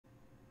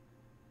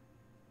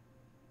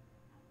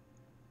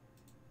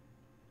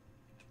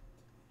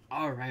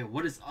Alright,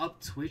 what is up,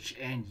 Twitch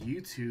and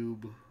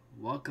YouTube?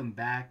 Welcome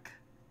back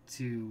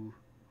to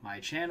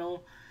my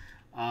channel.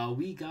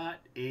 We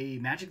got a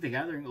Magic the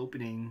Gathering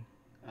opening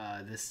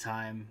this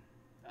time.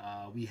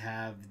 We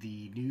have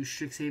the new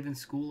Strixhaven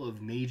School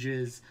of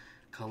Mages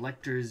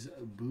Collector's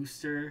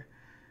Booster.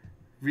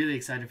 Really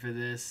excited for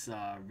this.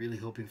 Really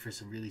hoping for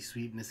some really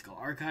sweet Mystical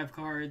Archive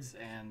cards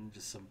and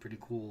just some pretty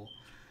cool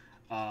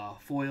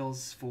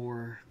foils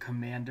for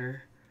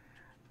Commander.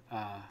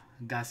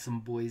 Got some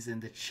boys in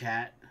the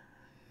chat,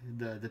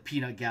 the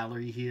peanut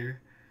gallery here.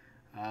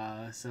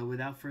 So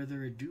without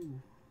further ado,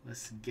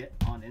 let's get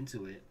on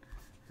into it.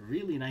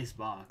 Really nice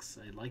box.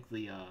 I like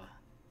the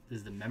this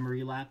is the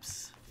memory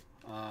lapse.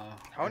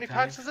 How many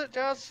packs is it,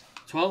 Jazz?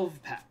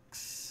 12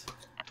 packs.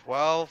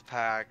 12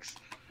 packs.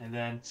 And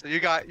then so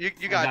you got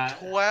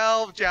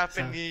 12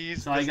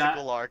 Japanese so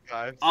mystical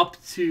archives. Up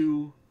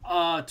to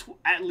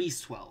at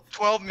least 12.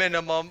 12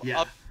 minimum,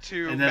 yeah. up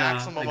to And then,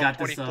 maximum of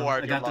 24.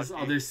 I got this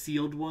other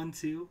sealed one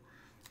too.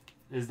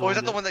 Is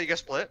that the one that you get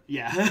split?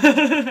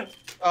 Yeah.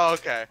 Oh,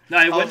 okay. No,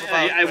 I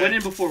went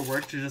in before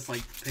work to just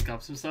like pick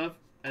up some stuff,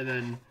 and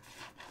then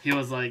he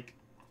was like,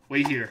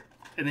 "Wait here,"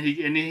 and then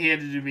he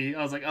handed it to me.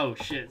 I was like, "Oh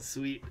shit,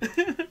 sweet."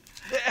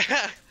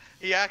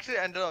 He actually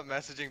ended up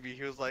messaging me.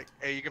 He was like,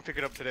 "Hey, you can pick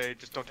it up today.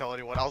 Just don't tell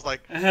anyone." I was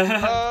like,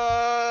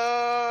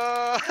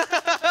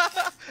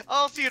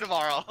 I'll see you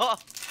tomorrow." All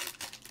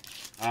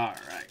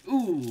right.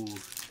 Ooh,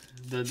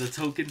 the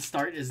token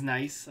start is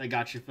nice. I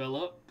got you,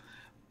 Philip.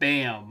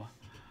 Bam.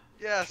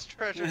 Yes,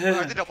 treasure.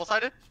 Are they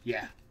double-sided?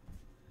 Yeah.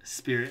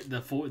 Spirit,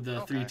 the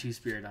 3/2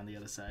 spirit on the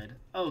other side.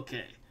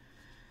 Okay.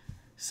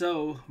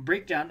 So,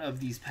 breakdown of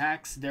these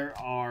packs. There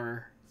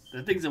are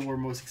the things that we're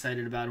most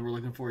excited about and we're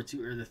looking forward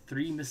to are the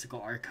 3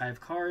 Mystical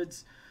Archive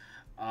cards,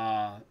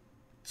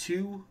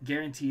 2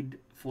 guaranteed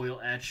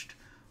foil etched,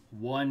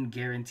 1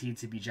 guaranteed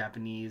to be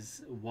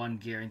Japanese, 1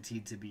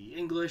 guaranteed to be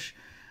English.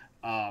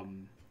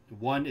 1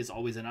 is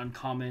always an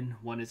uncommon,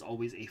 1 is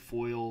always a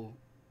foil,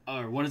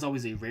 or 1 is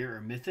always a rare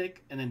or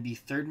mythic, and then the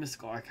 3rd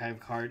Mystical Archive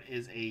card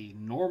is a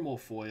normal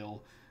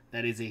foil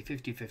that is a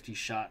 50-50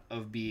 shot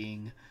of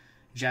being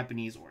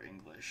Japanese or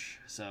English.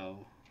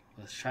 So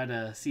let's try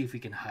to see if we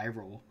can high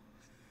roll.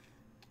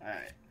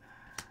 Alright.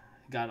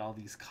 Got all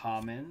these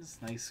commons.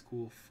 Nice,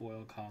 cool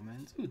foil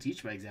commons. Ooh,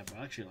 Teach by Example.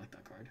 I actually like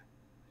that card.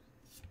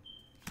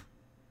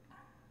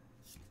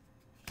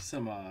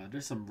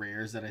 There's some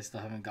rares that I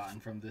still haven't gotten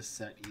from this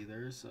set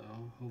either, so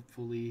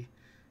hopefully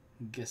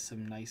get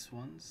some nice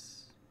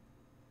ones.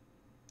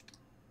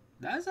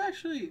 That's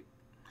actually,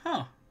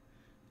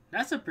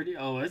 that's a pretty,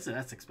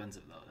 that's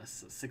expensive though.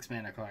 That's a 6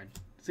 mana card.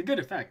 It's a good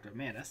effect, but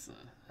man, that's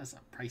a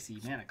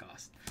pricey mana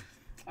cost.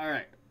 All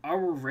right,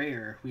 our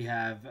rare, we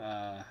have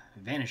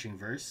Vanishing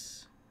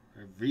Verse.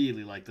 I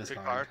really like this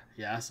card.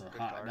 Yeah, that's a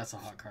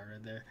hot card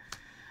right there.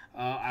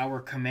 Our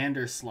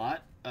commander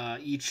slot.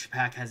 Each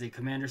pack has a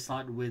commander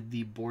slot with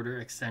the border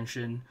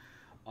extension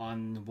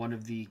on one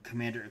of the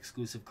commander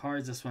exclusive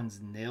cards. This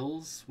one's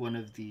Nils, one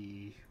of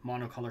the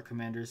monocolor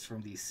commanders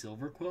from the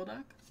Silver Quill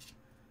deck.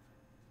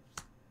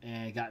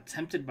 And got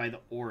Tempted by the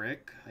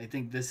Auric. I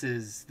think this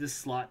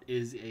slot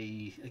is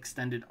a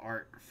extended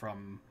art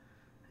from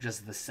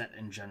just the set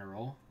in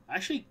general. I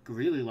actually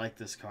really like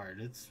this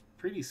card. It's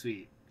pretty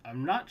sweet.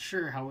 I'm not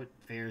sure how it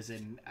fares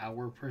in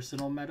our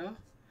personal meta.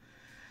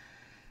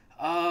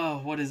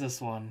 What is this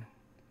one?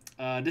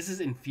 This is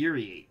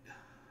Infuriate.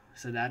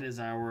 So that is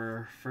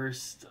our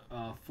first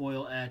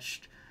foil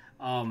etched.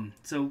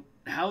 So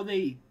how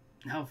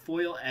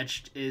foil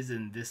etched is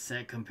in this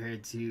set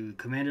compared to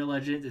Commander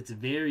Legends, it's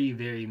very,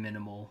 very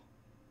minimal.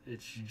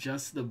 It's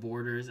just the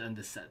borders and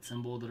the set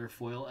symbol that are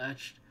foil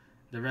etched.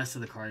 The rest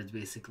of the cards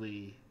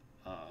basically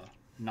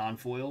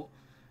non-foil,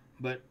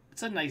 but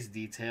it's a nice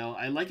detail.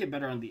 I like it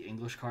better on the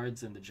English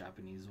cards than the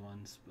Japanese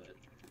ones. But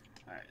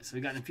all right, so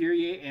we got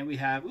Infuriate, and we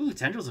have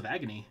Tendrils of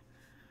Agony.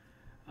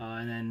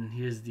 And then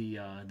here's the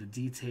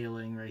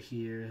detailing right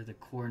here. The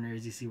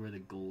corners, you see where the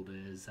gold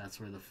is. That's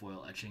where the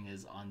foil etching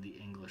is on the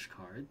English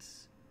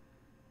cards.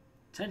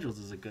 Tendrils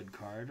is a good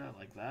card. I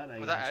like that.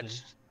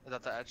 Etched? Is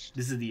that the etched?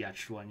 This is the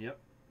etched one, yep.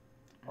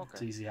 Okay.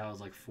 So you see how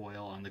it's like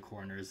foil on the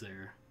corners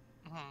there.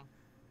 Mm-hmm.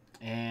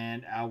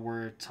 And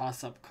our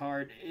toss-up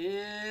card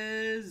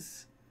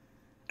is...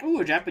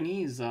 a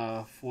Japanese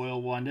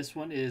foil one. This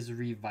one is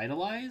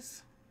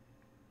Revitalize.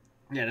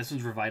 Yeah, this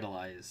one's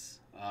Revitalize.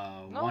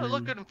 No, it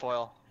looked good in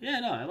foil. Yeah,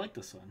 no, I like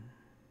this one.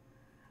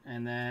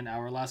 And then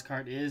our last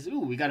card is...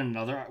 we got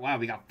another... Wow,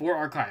 we got 4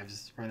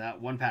 archives from that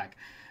one pack.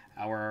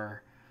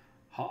 Our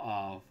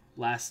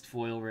last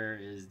foil rare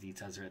is the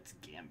Tezzeret's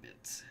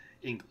Gambit.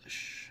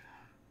 English.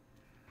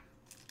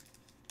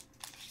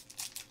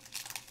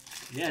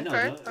 Yeah, no,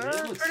 okay.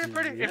 it looks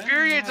pretty. Yeah,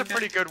 Infuriate's a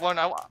pretty good one.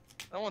 That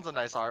one's a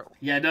nice art.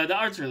 Yeah, no, the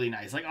art's really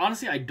nice. Like,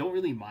 honestly, I don't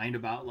really mind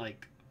about,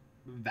 like,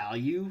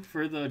 value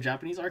for the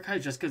Japanese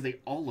archives just because they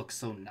all look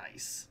so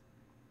nice.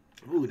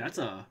 Ooh, that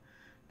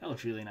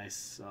looks really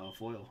nice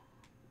foil.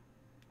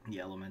 The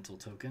elemental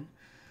token.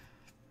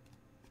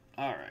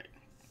 All right.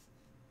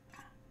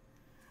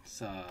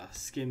 Let's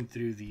skim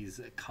through these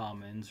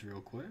commons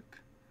real quick.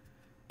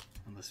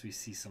 Unless we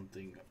see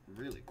something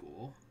really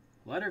cool.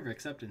 Letter of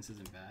acceptance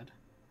isn't bad.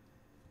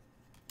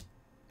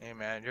 Hey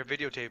man, you're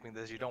videotaping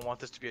this. You don't want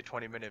this to be a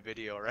 20-minute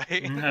video,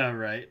 right?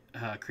 Right.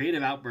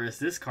 Creative Outburst.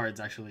 This card's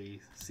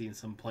actually seeing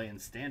some play in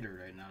standard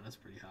right now. That's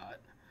pretty hot.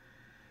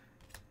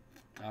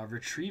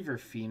 Retriever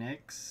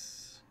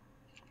Phoenix.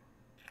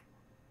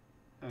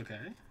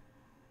 Okay.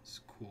 It's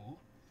cool.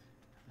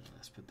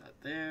 Let's put that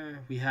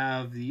there. We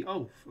have the,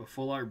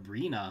 full art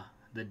Brina,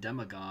 the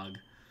Demagogue,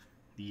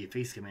 the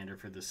face commander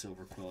for the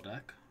Silver Quill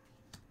deck.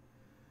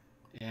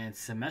 And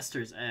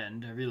Semester's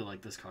End. I really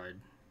like this card.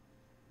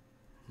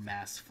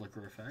 Mass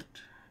Flicker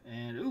Effect.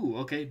 And, ooh,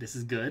 okay, this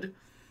is good.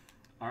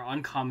 Our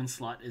uncommon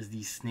slot is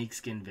the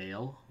Snakeskin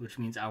Veil, which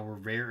means our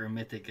rare or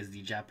mythic is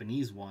the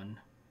Japanese one.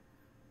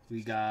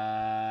 We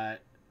got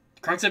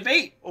Crux of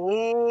Fate.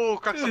 Ooh,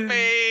 Crux of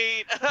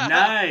Fate.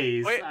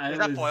 Nice. Wait, is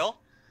that foil?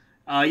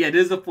 Yeah,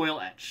 this is the foil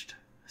etched.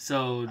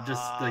 So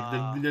just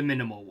like the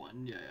minimal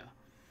one. Yeah.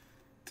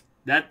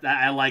 That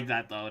I like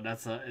that though.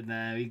 And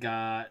then we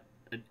got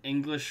an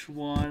English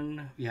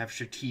one. We have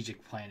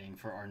Strategic Planning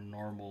for our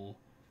normal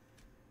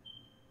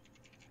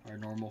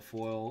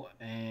foil,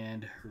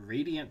 and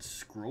Radiant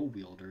Scroll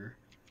Wielder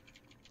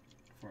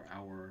for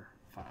our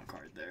final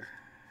card there.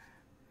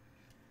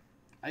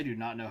 I do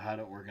not know how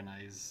to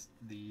organize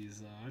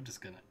these. I'm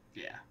just gonna,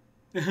 yeah.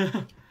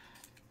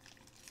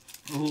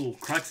 Oh,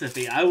 Crux of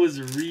Fate. I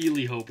was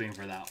really hoping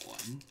for that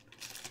one.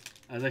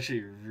 I was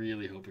actually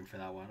really hoping for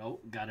that one. Oh,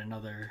 got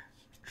another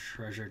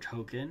treasure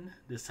token.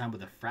 This time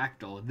with a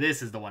fractal.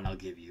 This is the one I'll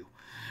give you.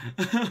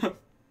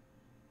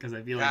 Because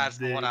I feel that's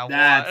like the one I want.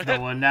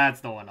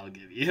 That's the one I'll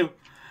give you.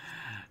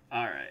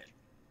 All right.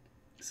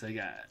 So you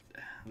got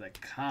the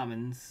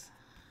commons.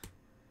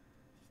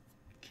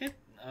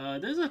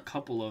 There's a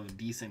couple of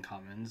decent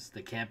commons.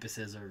 The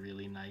campuses are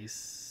really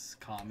nice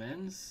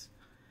commons.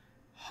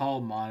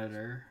 Hall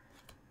Monitor.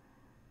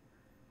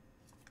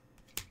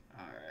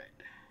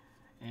 Alright.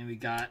 And we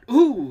got,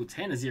 ooh,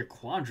 Tanazir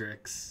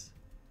Quandrix.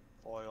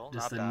 Foil,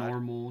 just not the bad.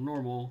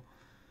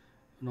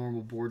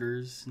 normal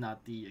borders,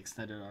 not the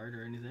extended art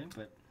or anything,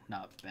 but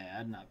not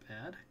bad.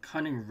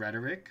 Cunning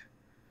Rhetoric.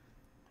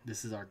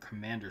 This is our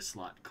commander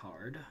slot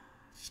card.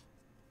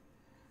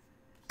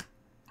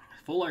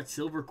 Full art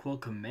Silver Quill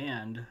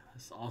Command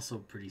is also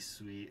pretty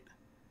sweet.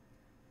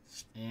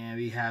 And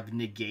we have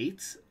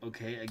Negate.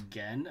 Okay,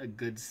 again, a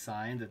good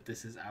sign that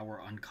this is our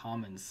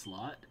uncommon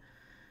slot.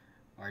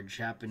 Our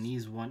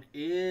Japanese one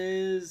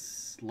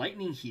is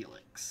Lightning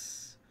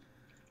Helix.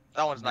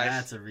 That one's nice.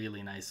 That's a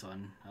really nice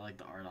one. I like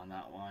the art on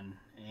that one.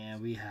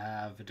 And we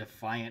have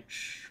Defiant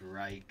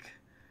Strike.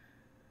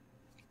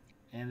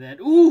 And then,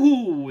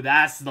 ooh,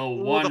 that's the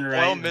one the foil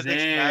right Mythic's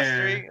there.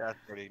 Mastery. That's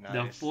pretty nice.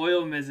 The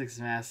foil Mythic's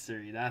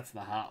Mastery. That's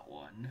the hot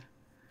one.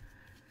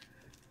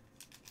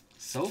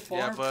 So far,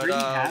 yeah, but pretty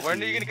happy.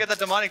 when are you gonna get that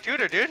demonic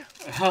tutor, dude?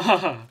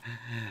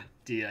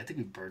 Dude, I think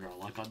we burned our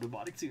luck on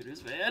demonic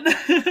tutors, man.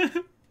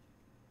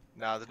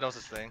 Nah, there's no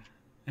such thing.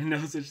 No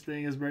such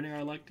thing as burning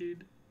our luck,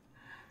 dude.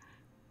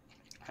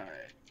 All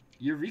right,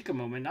 Eureka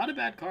Moment. Not a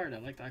bad card. I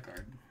like that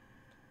card.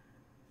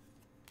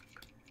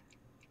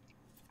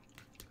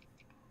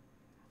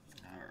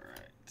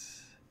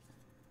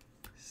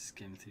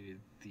 Skim through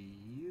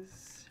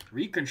these.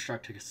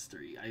 Reconstruct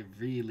History. I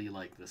really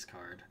like this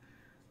card.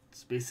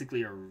 It's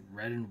basically a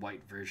red and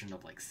white version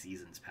of like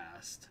Seasons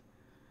Past.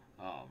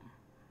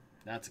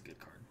 That's a good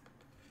card.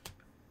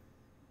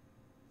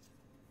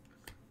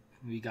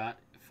 We got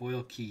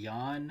foil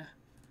Kian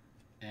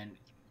and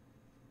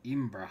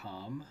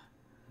Imbraham,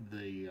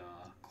 the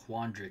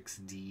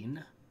Quandrix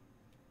Dean,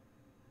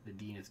 the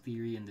Dean of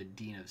Theory and the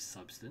Dean of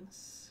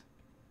Substance.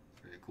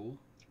 Very cool.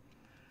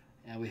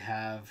 And we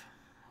have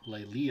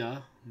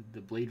Lylea,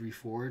 the Blade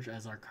Reforge,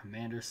 as our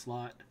commander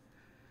slot.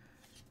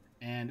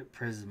 And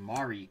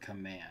Prismari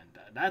Command.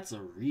 That's a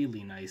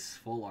really nice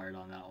full art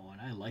on that one.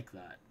 I like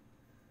that.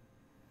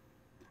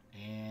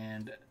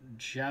 And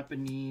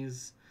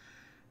Japanese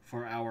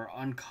for our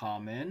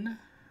uncommon.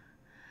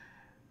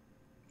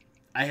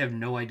 I have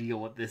no idea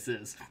what this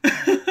is.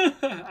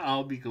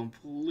 I'll be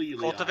completely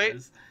Cultivate?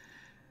 honest.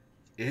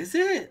 Is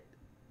it?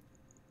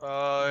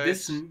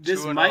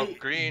 This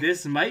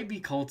might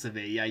be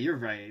Cultivate. Yeah, you're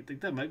right. I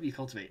think that might be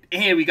Cultivate.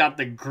 And we got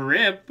the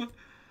Grip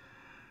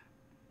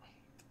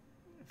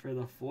for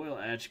the foil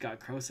edge. Got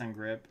Crosan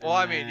Grip. Well,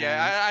 I mean,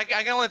 yeah,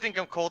 I can only think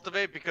of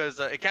Cultivate because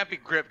it can't be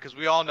Grip because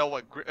we all know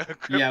what grip.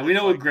 Yeah, we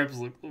know what Grip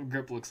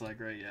looks like,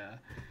 right? Yeah.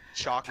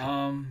 Shock.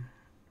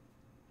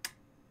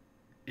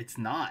 It's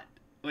not.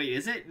 Wait,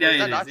 is it? No,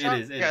 Yeah, it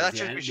is. Yeah, that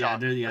should be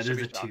Shock. There's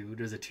a 2.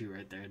 There's a 2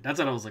 right there. That's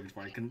what I was looking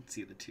for. I couldn't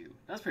see the 2.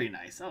 That's pretty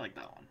nice. I like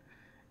that one.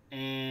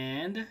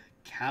 And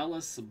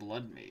Callous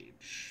Blood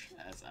Mage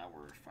as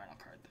our final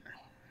card there.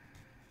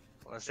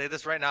 I'm gonna say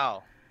this right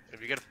now.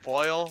 If you get a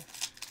foil,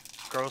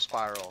 Growth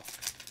Spiral.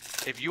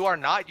 If you are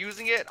not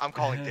using it, I'm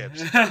calling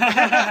dibs.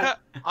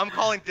 I'm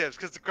calling dibs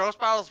because the Growth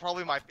Spiral is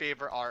probably my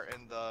favorite art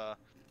in the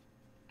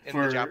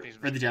Japanese.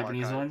 For the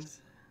Japanese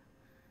ones.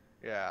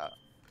 Yeah.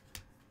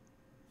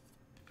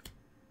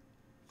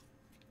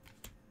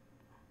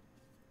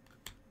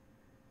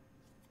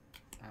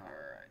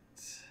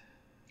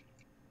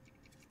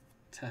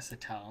 Test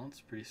of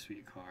Talents, pretty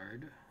sweet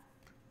card.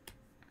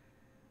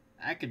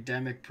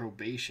 Academic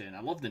Probation. I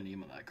love the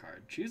name of that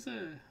card. Choose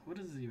a... What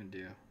does it even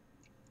do?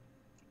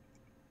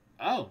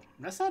 Oh,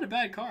 that's not a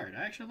bad card.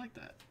 I actually like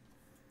that.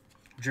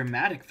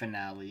 Dramatic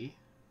Finale.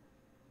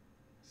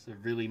 It's a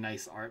really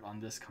nice art on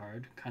this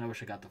card. Kind of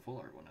wish I got the full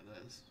art one of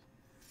those.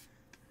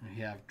 And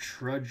we have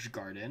Trudge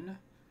Garden.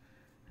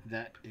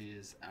 That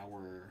is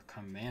our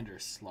commander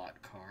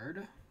slot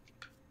card.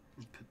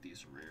 Put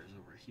these rares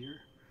over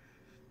here.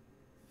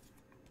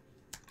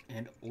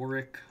 And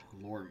Auric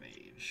Lore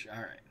Mage.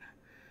 Alright.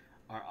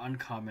 Our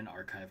uncommon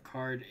archive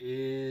card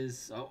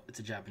is... Oh, it's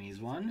a Japanese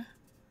one.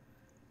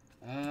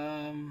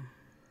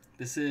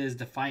 This is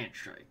Defiant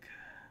Strike.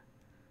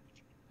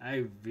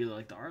 I really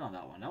like the art on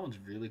that one. That one's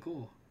really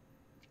cool.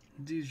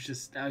 Dude's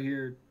just out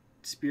here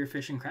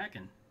spearfishing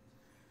Kraken.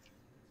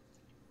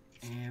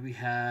 And we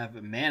have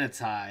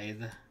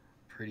Manatithe.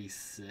 Pretty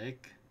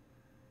sick.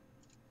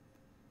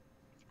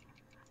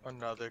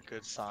 Another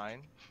good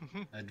sign.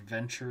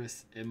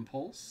 Adventurous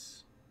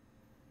Impulse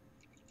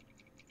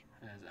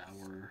as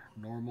our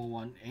normal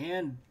one,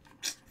 and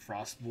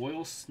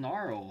Frostboil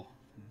Snarl,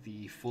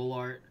 the full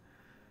art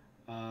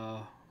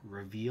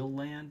reveal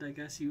land, I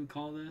guess you would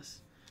call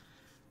this.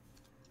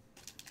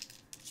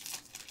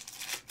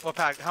 What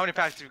pack? How many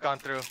packs have you gone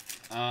through?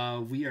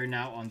 We are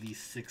now on the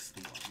 6th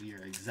one. We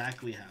are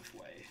exactly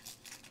halfway.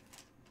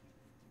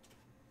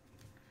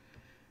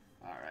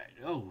 Alright.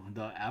 Oh,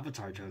 the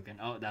avatar token.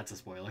 Oh, that's a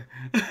spoiler.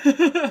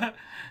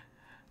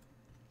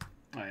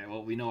 Alright,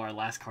 well, we know our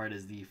last card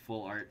is the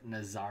full art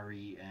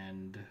Nazari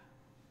and...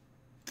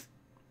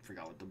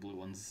 forgot what the blue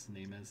one's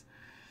name is.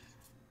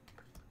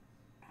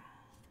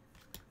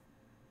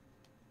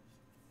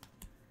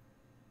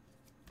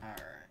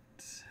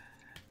 Alright.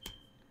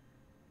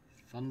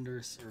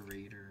 Thunderous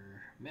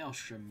Orator,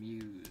 Maelstrom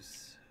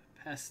Muse,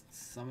 Pest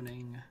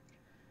Summoning,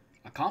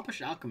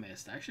 Accomplished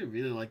Alchemist. I actually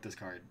really like this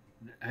card.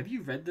 Have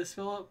you read this,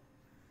 Philip?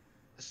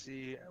 Let's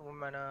see. What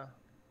mana?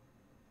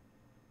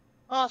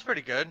 Oh, it's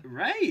pretty good.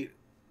 Right.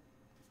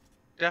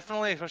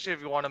 Definitely, especially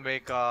if you want to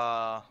make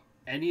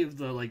any of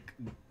the like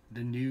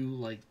the new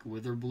like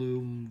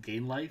Witherbloom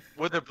Gain Life.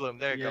 Witherbloom.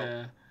 There you go.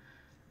 Yeah.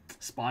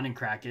 Spawning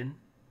Kraken.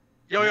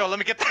 Yo, let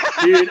me get that.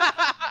 Dude,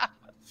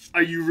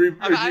 are you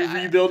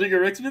rebuilding a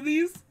Rix with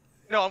these?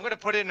 No, I'm gonna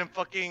put it in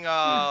fucking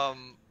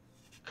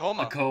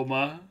coma. A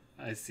coma.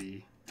 I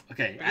see.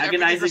 Okay, Because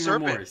Agonizing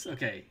Remorse.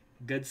 Okay,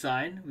 good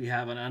sign. We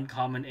have an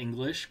uncommon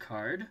English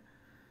card.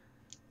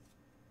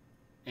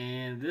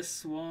 And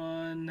this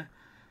one,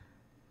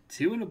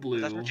 2 in a blue.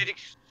 Is that strategic?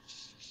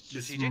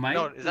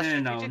 No, is that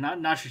strategic?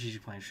 not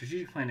strategic planning.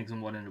 Strategic planning is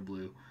 1 in a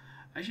blue.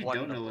 I actually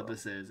don't know what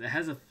this is. It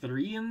has a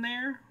 3 in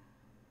there.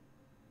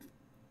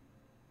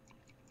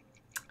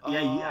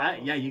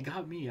 Yeah, you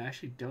got me. I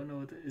actually don't know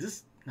what this is.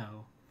 This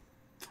no,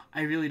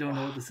 I really don't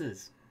know what this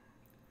is.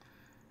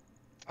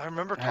 I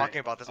remember talking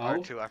about this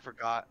art too. I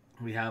forgot.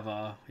 We have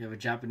a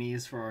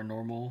Japanese for our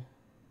normal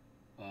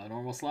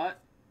slot,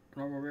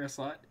 normal rare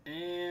slot,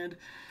 and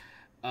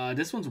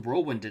this one's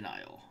Whirlwind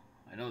Denial.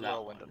 I know that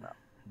Whirlwind one. Denial.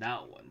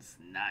 That one's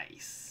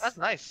nice. That's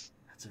nice.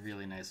 That's a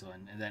really nice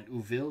one. And then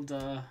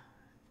Uvilda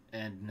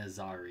and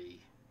Nazari,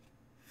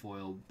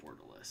 foil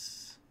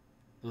borderless.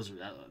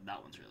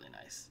 That one's really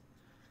nice.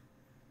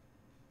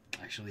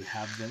 I actually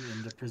have them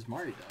in the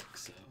Prismari deck,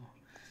 so.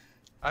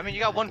 I mean,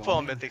 you got one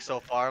foil mythic so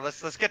far.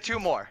 Let's get 2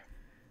 more.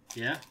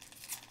 Yeah.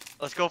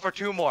 Let's go for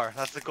 2 more.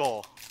 That's the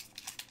goal.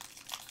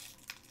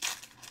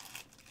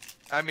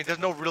 I mean, there's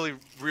no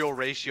real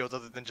ratios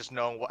other than just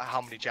knowing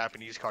how many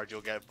Japanese cards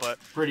you'll get, but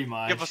pretty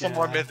much. Give us some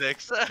more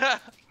mythics.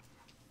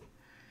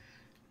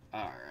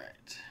 All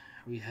right,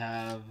 we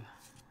have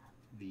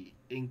the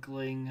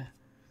Inkling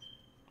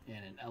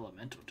and an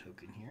Elemental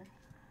token here.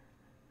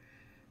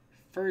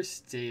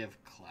 First day of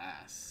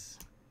class.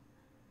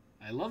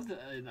 I love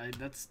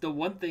that's the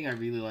one thing I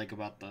really like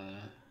about the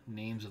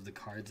names of the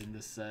cards in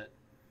this set.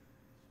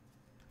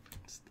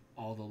 Just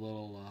all the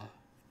little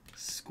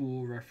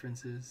school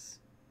references.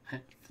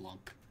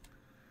 Flunk.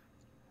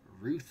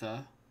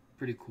 Rutha,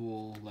 pretty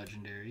cool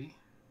legendary.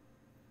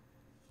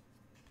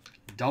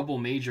 Double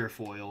major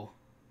foil.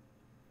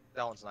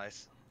 That one's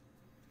nice.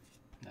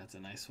 That's a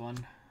nice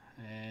one.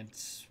 And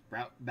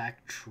Sprout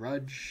Back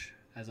Trudge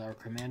as our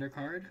commander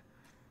card.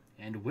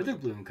 And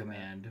Witherbloom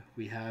command.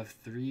 We have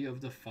 3 of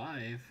the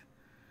 5.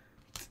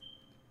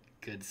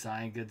 Good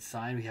sign, good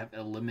sign. We have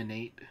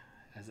Eliminate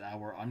as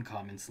our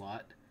uncommon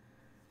slot.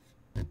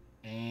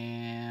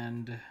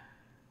 And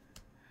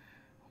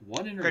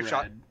 1 in a red.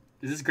 Shot.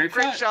 Is this Grape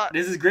Grape Shot? Shot.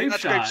 This is Grape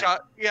Shot. Grape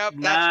Shot. Yep,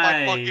 Nice. that's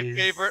my fucking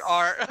favorite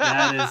art.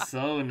 That is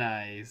so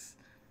nice.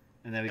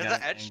 And then we Is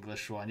got that an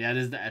English one. Yeah, it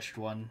is the etched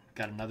one.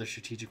 Got another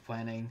strategic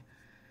planning.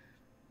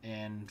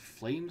 And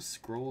Flame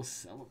Scroll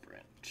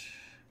Celebrant.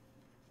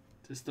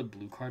 Is this the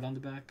blue card on the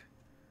back?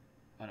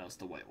 Oh no, it's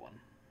the white one.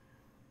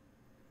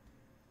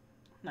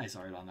 Nice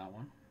art on that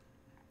one.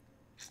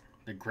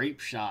 The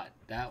Grape Shot.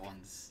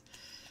 That's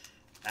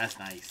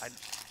nice.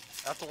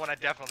 That's the one I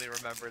definitely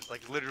remember. It's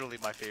like literally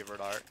my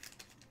favorite art.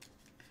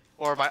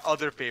 or my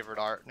other favorite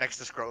art next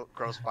to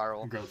Growth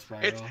Spiral. Growth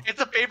Spiral.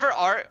 It's a favorite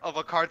art of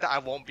a card that I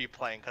won't be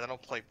playing because I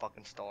don't play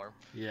fucking Storm.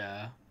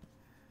 Yeah.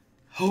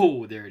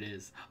 Oh, there it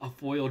is. A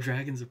foil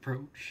Dragon's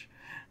Approach.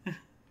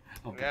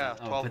 I'll Yeah,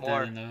 12 put more.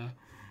 that in a,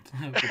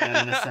 put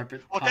that in a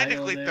separate Well, pile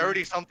technically there.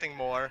 30 something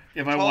more.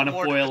 If I want to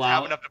more foil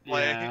have out, enough to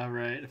play. yeah,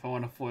 right. If I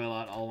want to foil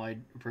out all my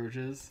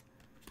approaches,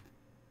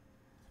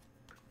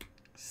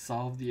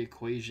 solve the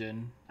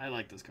equation. I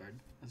like this card.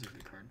 That's a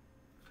good card.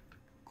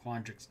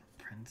 Quandrix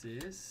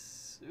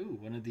Apprentice. Ooh,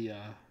 one of the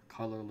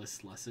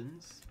colorless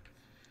lessons.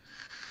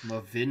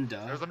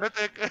 Mavinda. There's a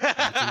mythic.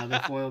 That's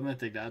another foil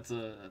mythic. That's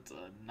a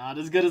not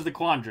as good as the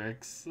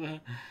Quandrix.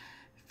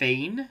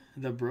 Fane,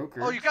 the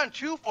broker. Oh, you got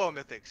 2 foil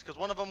mythics because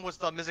one of them was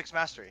the Mythic's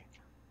Mastery.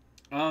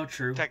 Oh,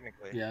 true.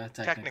 Technically. Yeah,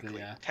 technically,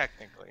 yeah.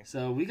 Technically.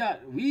 So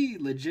we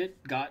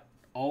legit got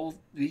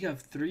we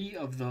have 3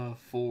 of the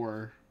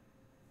 4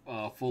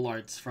 full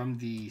arts from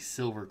the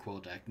Silver Quill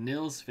deck.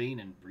 Nils, Fane,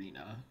 and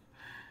Brina.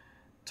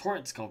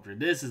 Torrent Sculptor.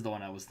 This is the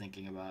one I was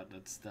thinking about.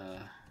 That's the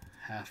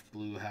half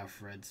blue,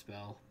 half red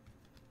spell.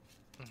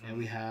 Mm-hmm. And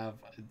we have,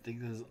 I think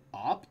this is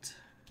Opt.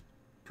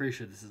 Pretty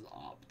sure this is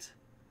Opt.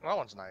 That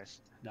one's nice.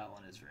 That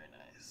one is very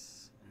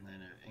nice. And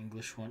then our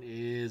English one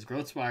is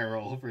Growth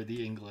Spiral for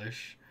the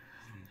English.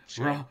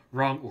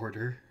 Wrong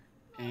order.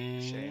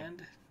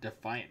 And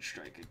Defiant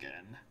Strike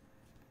again.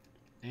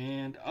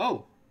 And,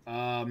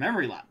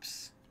 Memory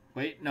Lapse.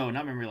 Wait, no,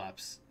 not Memory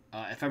Lapse.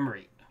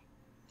 Ephemerate.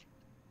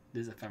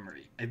 This is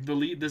Ephemerate. I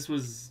believe this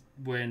was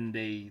when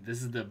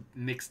this is the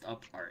mixed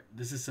up art.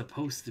 This is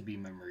supposed to be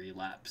Memory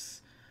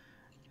Lapse.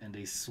 And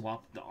they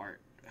swapped the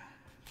art.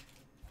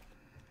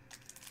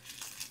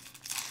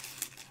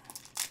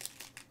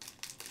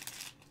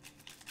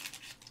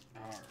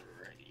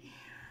 Alrighty.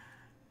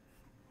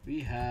 We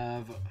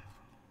have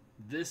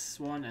this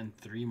one and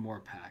 3 more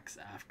packs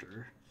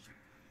after.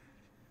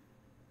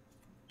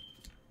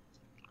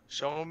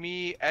 Show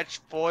me Etch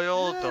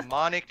Foil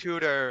Demonic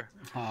Tutor.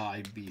 Oh,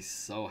 I'd be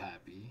so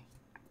happy.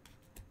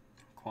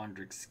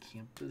 Quandrix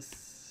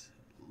Campus,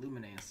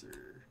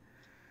 Luminancer,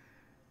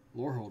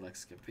 Lorehold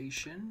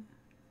Excavation.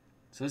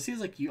 So it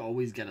seems like you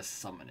always get a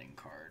summoning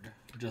card,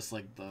 just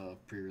like the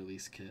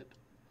pre-release kit.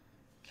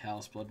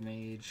 Callous Blood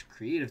Mage,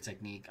 Creative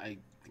Technique. I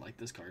like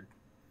this card.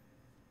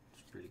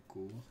 It's pretty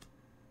cool.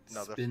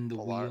 Another Spin the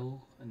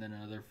Wheel, art. and then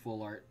another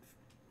full art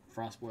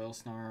Frostboil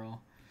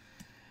Snarl.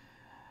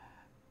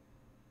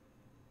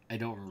 I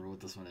don't remember what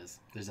this one is.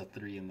 There's a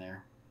 3 in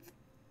there.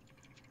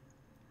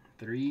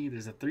 3.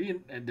 There's a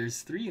 3 and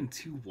there's 3 and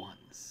 2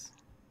 1s.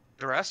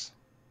 Duress?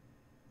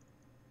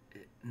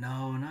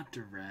 No, not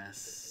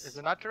Duress. Is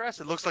it not Duress?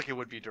 It looks like it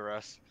would be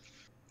Duress.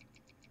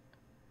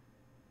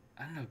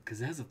 I don't know,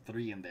 because it has a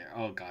 3 in there.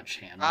 Oh, God,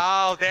 Channel.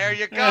 Oh, there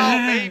you go,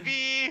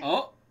 baby!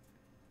 Oh!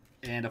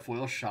 And a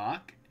foil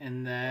shock.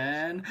 And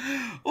then...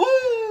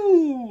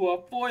 Ooh!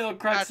 A foil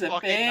Crux of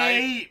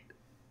Fate!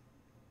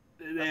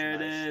 Nice. There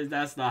it is.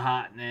 That's the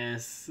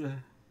hotness.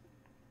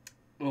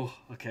 Oh,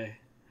 okay.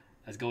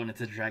 Let's go into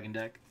the Dragon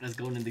deck. Let's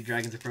go into the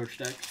Dragon's Approach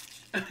deck.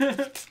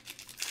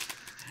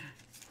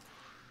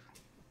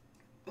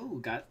 Oh,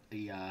 got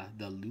the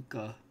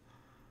Luca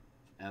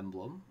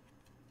emblem.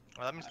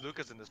 Well, that means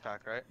Luca's in this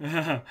pack, right?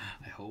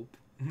 I hope.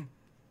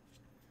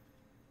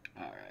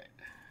 Alright.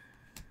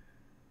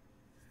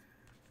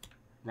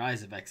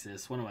 Rise of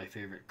Exodus, one of my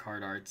favorite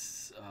card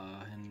arts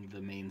in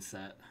the main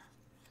set.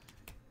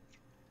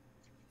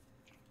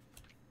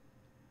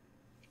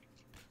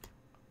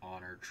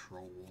 Honor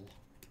Troll.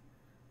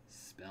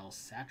 Spell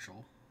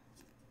Satchel.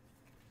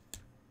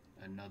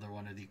 Another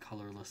one of the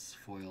colorless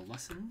foil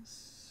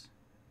lessons.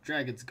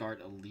 Dragon's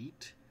Guard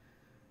Elite.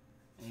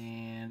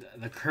 And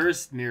the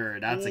Cursed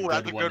Mirror. That's a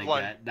good one to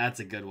get. That's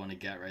a good one to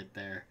get right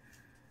there.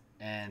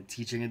 And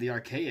Teaching of the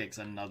Archaics.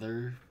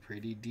 Another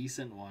pretty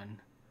decent one.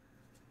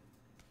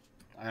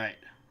 Alright.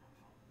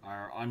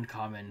 Our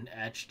uncommon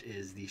etched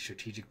is the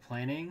Strategic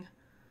Planning.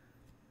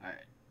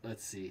 Alright.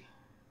 Let's see.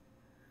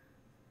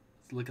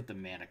 Let's look at the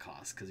mana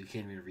cost, because you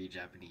can't even read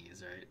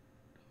Japanese, right?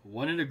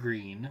 1 and a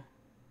green.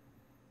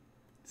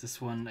 Is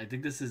this one? I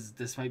think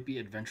this might be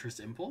Adventurous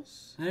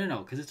Impulse.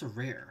 No, because it's a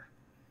rare.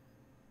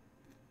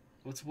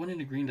 What's 1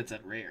 in a green that's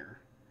at rare?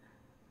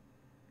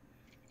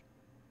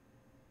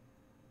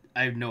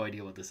 I have no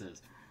idea what this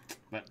is,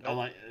 but nope. I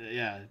like.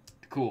 Yeah,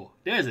 cool.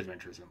 There's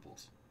Adventurous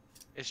Impulse.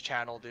 It's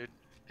Channel, dude.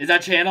 Is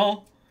that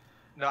Channel?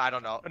 No, I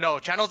don't know. No,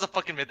 Channel's a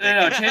fucking mythic.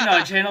 No,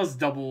 Channel's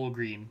double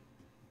green.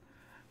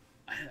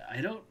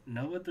 I don't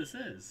know what this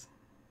is.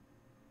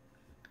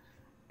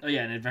 Oh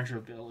yeah, an Adventure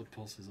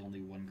Impulse is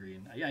only 1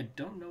 green. Yeah, I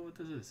don't know what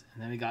this is.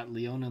 And then we got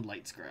Leona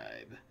Light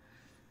Scribe.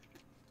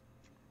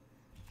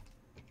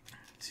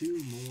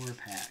 2 more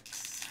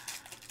packs.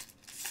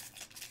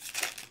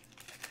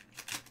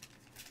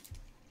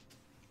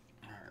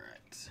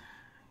 Alright.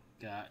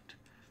 Got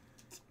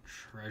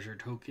Treasure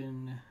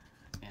Token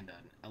and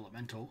an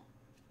Elemental.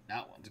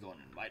 That one's going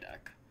in my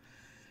deck.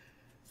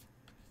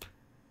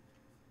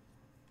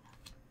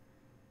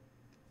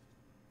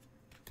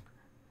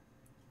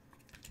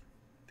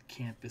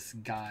 Campus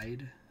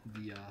Guide.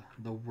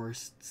 the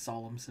worst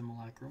solemn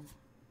simulacrum.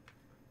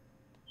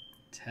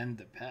 10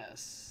 the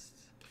past.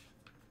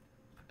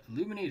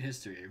 Illuminate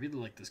history. I really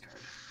like this card.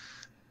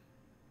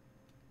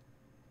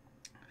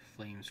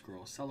 Flame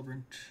Scroll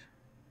Celebrant.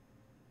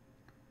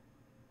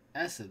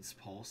 Acid's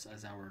Pulse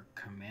as our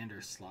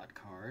commander slot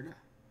card.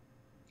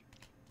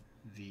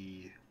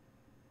 The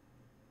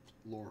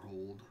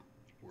Lorehold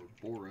or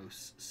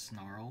Boros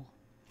Snarl.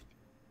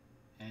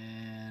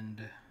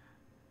 And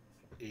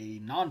a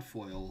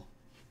non-foil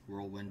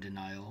Whirlwind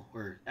Denial,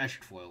 or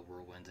etched foil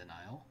Whirlwind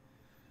Denial.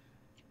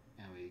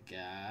 And we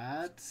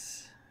got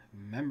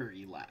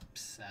Memory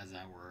Lapse as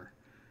our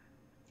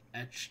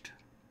etched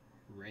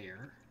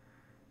rare.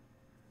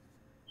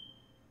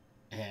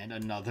 And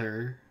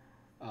another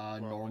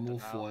normal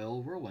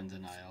foil Whirlwind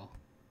Denial.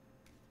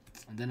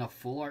 And then a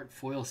full art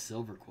foil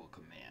Silver Quill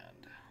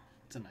Command.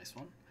 It's a nice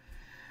one.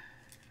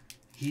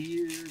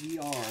 Here we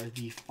are,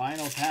 the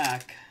final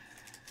pack.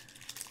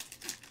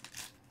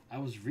 I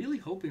was really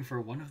hoping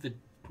for one of the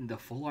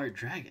full art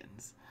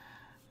dragons.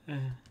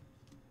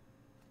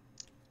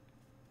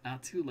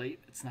 Not too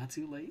late. It's not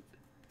too late.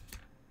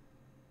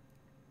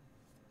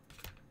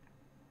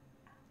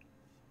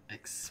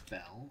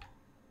 Expel.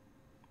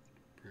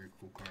 Very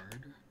cool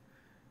card.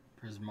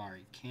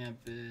 Prismari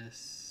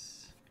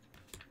Campus.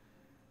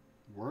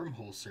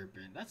 Wormhole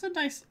Serpent. That's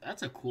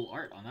a cool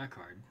art on that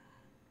card.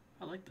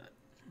 I like that.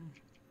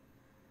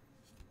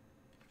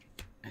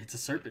 It's a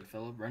serpent,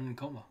 Philip. Run in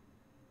coma.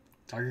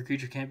 Target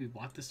creature can't be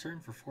blocked this turn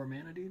for 4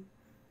 mana, dude.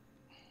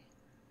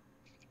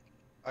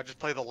 I just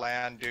play the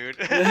land, dude.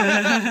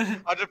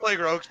 I'll just play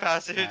Rogue's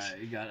Passage.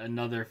 You got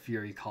another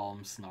Fury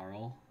Calm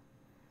Snarl.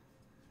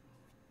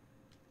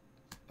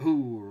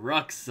 Ooh,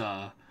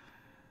 Ruxa.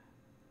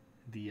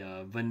 The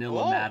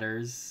Vanilla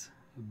Matters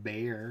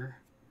Bear.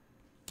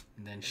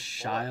 And then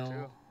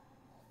Shile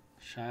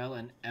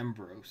and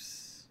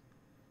Embrose.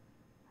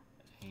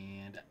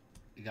 And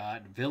we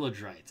got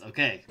Village Rites.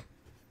 Okay.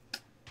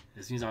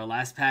 This means our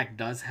last pack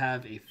does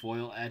have a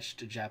foil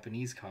etched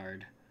Japanese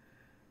card.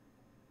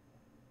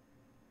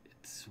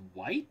 It's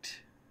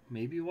white?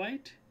 Maybe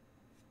white?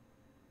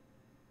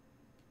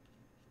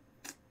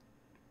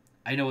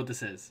 I know what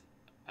this is.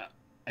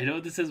 I know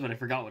what this is, but I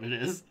forgot what it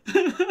is.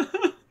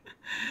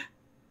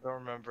 Don't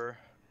remember.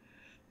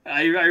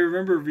 I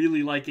remember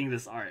really liking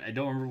this art. I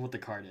don't remember what the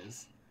card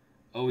is.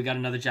 Oh, we got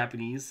another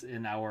Japanese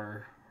in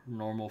our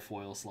normal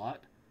foil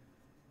slot.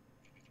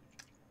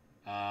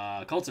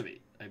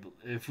 Cultivate.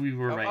 If we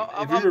were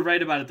right, we were right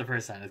about it the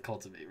first time, it's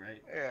Cultivate,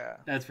 right? Yeah.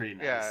 That's pretty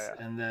nice. Yeah.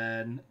 And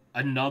then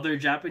another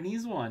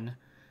Japanese one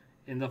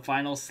in the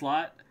final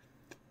slot,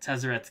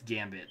 Tezzeret's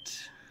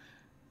Gambit.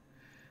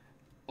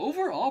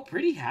 Overall,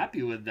 pretty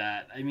happy with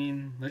that. I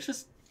mean,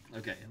 let's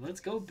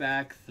go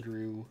back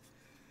through,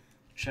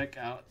 check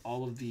out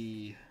all of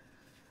the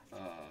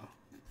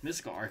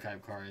Mystical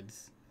Archive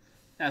cards.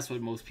 That's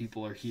what most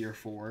people are here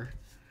for.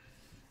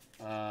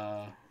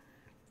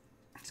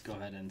 Let's go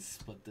ahead and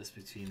split this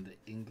between the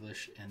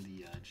English and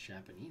the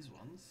Japanese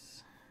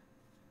ones.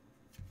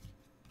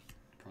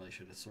 Probably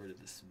should have sorted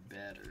this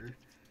better.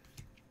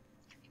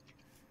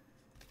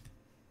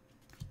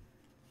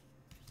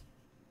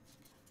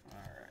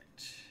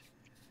 Alright.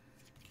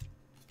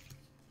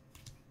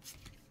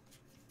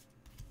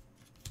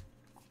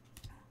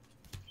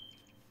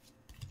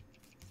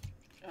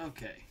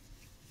 Okay.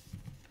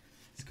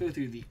 Let's go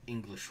through the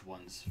English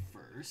ones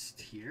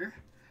first here.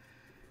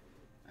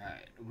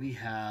 Alright, we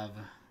have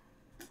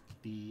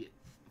the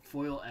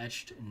foil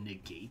etched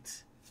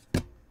Negate.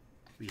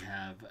 We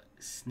have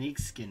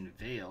Snakeskin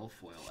Veil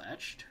foil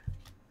etched.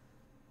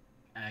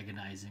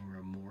 Agonizing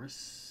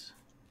Remorse.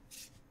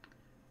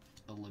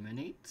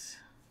 Eliminate.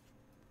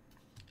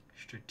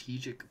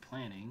 Strategic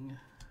Planning.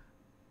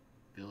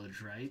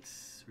 Village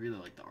Rites. Really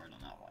like the art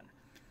on that one.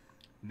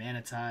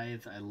 Mana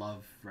Tithe. I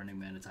love running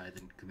Mana Tithe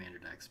in Commander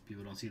decks.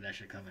 People don't see that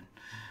shit coming.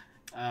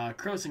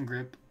 Croson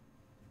Grip.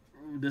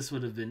 This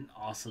would have been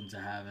awesome to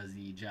have as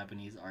the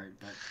Japanese art,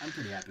 but I'm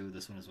pretty happy with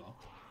this one as well.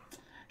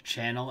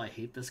 Channel, I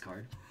hate this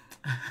card.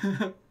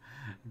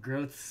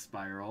 Growth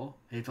Spiral.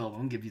 Hey Philip, I'm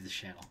gonna give you the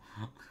channel.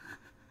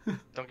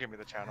 Don't give me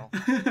the channel.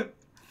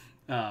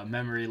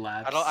 Memory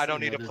Lapse. I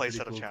don't need a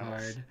playset of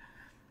channels.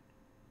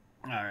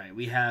 Alright,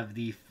 we have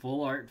the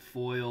full art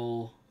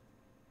foil,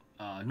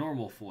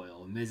 normal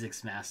foil,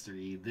 Mizzix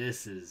Mastery.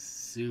 This is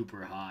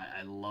super hot.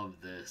 I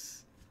love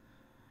this.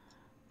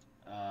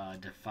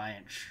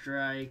 Defiant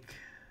Strike,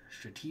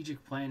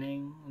 Strategic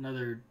Planning,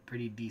 another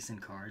pretty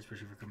decent card,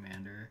 especially for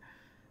Commander.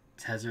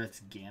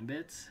 Tezzeret's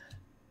Gambit,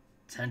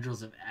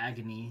 Tendrils of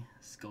Agony,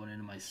 is going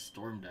into my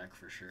Storm deck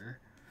for sure.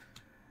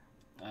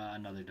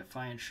 Another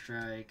Defiant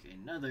Strike,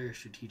 another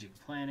Strategic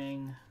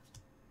Planning,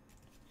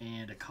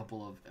 and a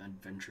couple of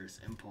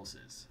Adventurous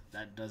Impulses.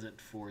 That does it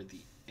for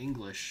the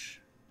English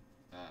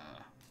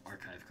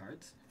archive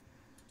cards.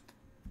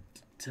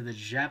 To the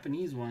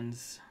Japanese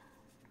ones,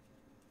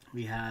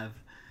 we have,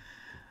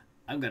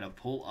 I'm going to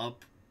pull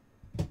up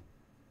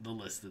the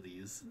list of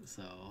these,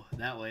 so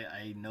that way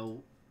I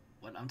know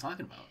what I'm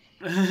talking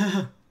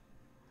about.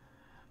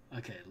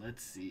 Okay,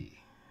 let's see.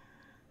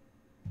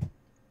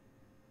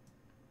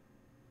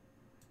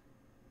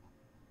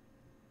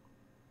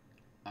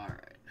 All right.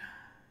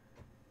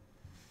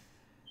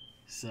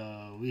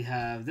 So we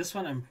have this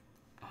one. I'm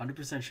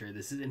 100% sure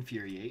this is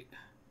Infuriate.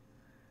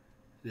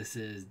 This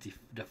is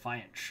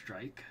Defiant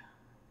Strike.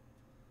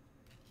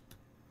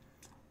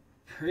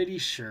 Pretty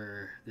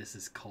sure this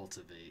is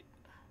Cultivate.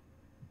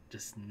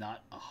 Just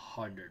not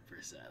 100%.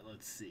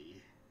 Let's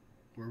see.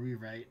 Were we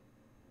right?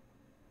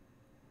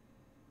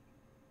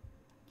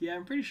 Yeah,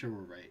 I'm pretty sure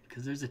we're right.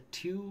 Because there's a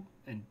 2,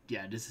 and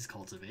yeah, this is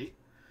Cultivate.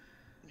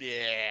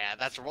 Yeah,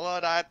 that's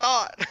what I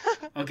thought.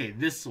 Okay,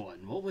 this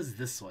one. What was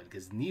this one?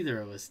 Because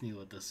neither of us knew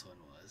what this one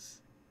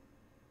was.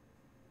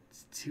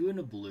 It's 2 and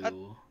a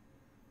blue.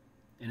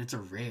 And it's a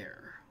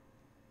rare.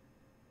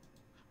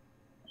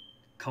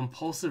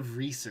 Compulsive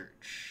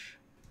Research.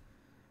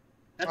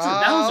 That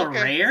was okay.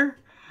 a rare?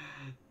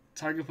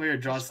 Target player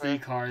draws That's 3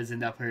 cards,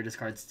 and that player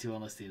discards 2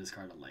 unless they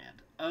discard a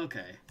land.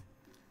 Okay.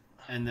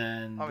 And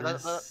then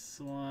this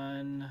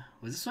one...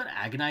 Was this one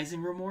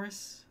Agonizing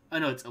Remorse? Oh,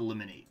 no, it's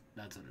Eliminate.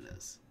 That's what it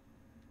is.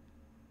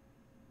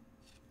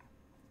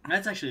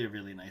 That's actually a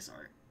really nice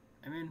art.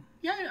 I mean,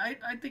 yeah,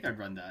 I think I'd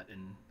run that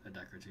in a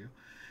deck or two.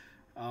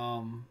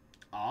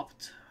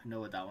 Opt. I know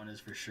what that one is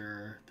for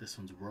sure. This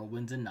one's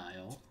Whirlwind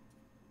Denial.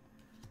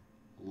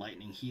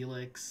 Lightning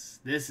Helix.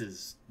 This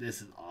is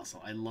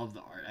awesome. I love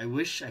the art.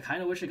 I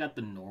kind of wish I got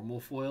the normal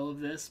foil of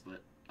this,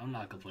 but I'm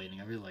not complaining.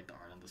 I really like the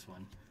art on this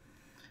one.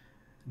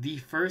 The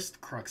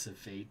first Crux of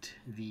Fate,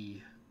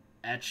 the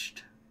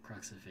etched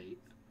Crux of Fate.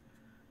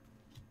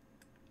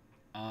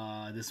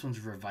 This one's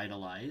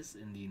Revitalize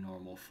in the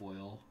normal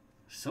foil.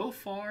 So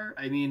far,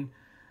 I mean,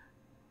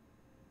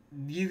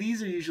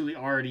 these are usually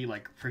already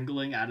like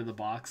pringling out of the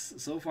box.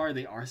 So far,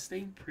 they are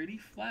staying pretty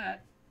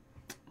flat.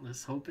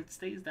 Let's hope it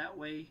stays that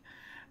way.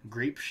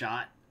 Grape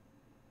Shot.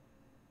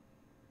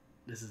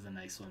 This is a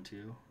nice one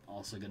too.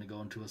 Also going to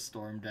go into a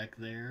Storm deck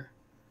there.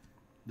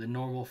 The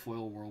normal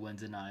foil Whirlwind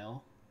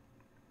Denial.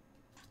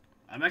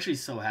 I'm actually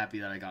so happy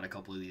that I got a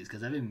couple of these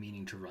because I've been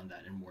meaning to run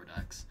that in more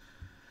decks.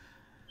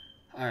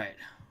 Alright,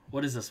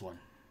 what is this one?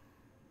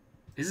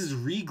 This is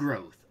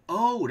Regrowth.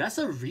 Oh, that's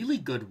a really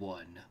good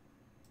one.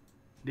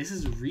 This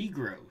is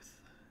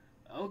Regrowth.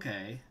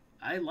 Okay,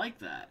 I like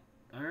that.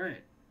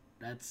 Alright,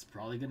 that's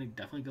probably going to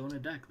definitely go in a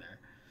deck there.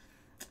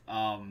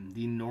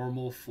 The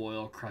normal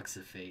foil Crux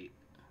of Fate.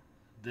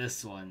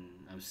 This one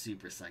I'm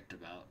super psyched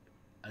about.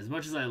 As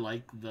much as I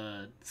like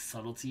the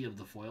subtlety of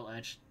the foil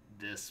etch,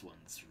 this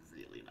one's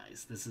really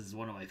nice. This is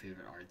one of my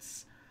favorite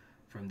arts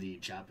from the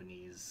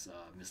Japanese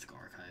Mystical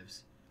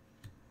Archives.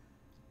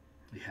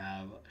 We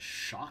have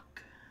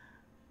Shock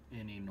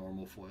in a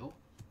normal foil.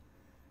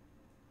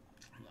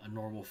 A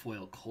normal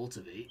foil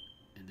Cultivate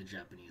in the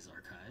Japanese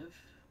archive.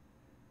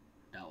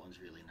 That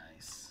one's really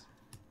nice.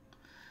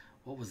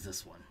 What was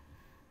this one?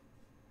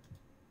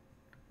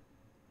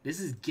 This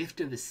is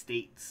Gift of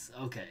Estates.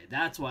 Okay,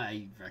 that's why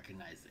I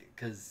recognize it,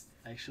 because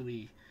I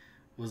actually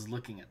was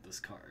looking at this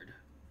card.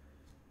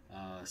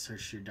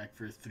 Search your deck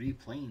for 3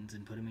 planes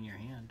and put them in your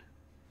hand.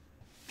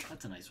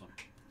 That's a nice one.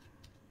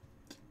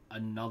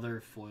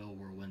 Another foil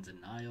Whirlwind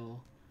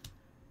Denial.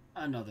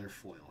 Another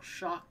foil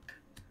Shock.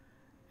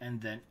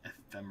 And then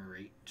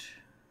Ephemerate.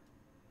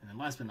 And then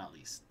last but not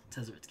least,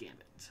 Tezzeret's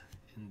Gambit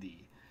in the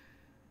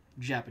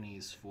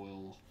Japanese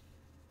foil,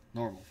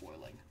 normal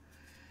foiling.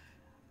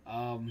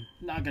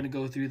 Not going to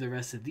go through the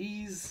rest of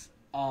these,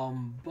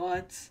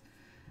 but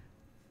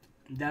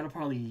that'll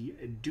probably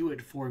do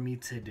it for me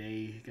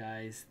today,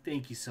 guys.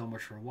 Thank you so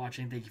much for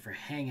watching. Thank you for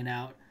hanging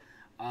out.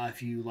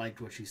 If you liked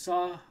what you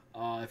saw,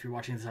 if you're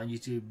watching this on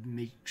YouTube,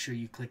 make sure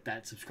you click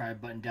that subscribe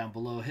button down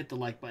below. Hit the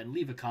like button.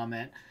 Leave a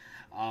comment.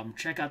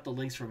 Check out the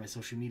links for my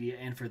social media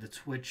and for the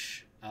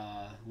Twitch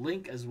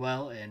link as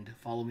well. And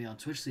follow me on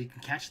Twitch so you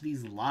can catch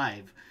these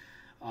live.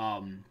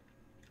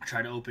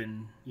 Try to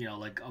open,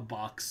 like a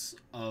box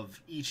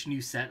of each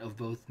new set of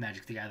both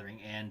Magic the Gathering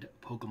and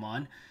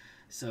Pokemon.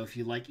 So if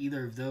you like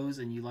either of those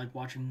and you like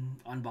watching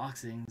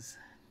unboxings,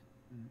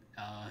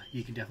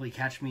 you can definitely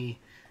catch me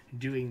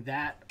doing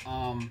that.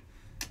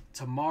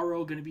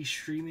 Tomorrow, going to be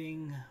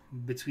streaming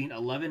between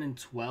 11 and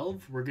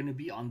 12. We're going to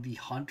be on the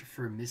hunt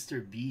for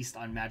Mr. Beast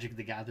on Magic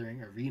the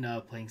Gathering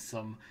Arena, playing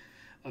some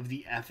of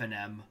the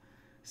FNM.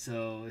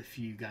 So if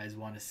you guys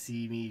want to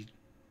see me,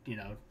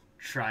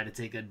 try to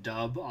take a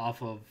dub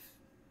off of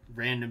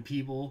random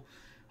people,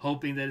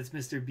 hoping that it's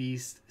Mr.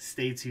 Beast,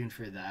 stay tuned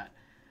for that.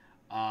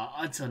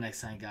 Until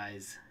next time,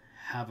 guys,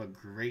 have a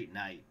great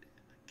night.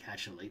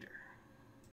 Catch you later.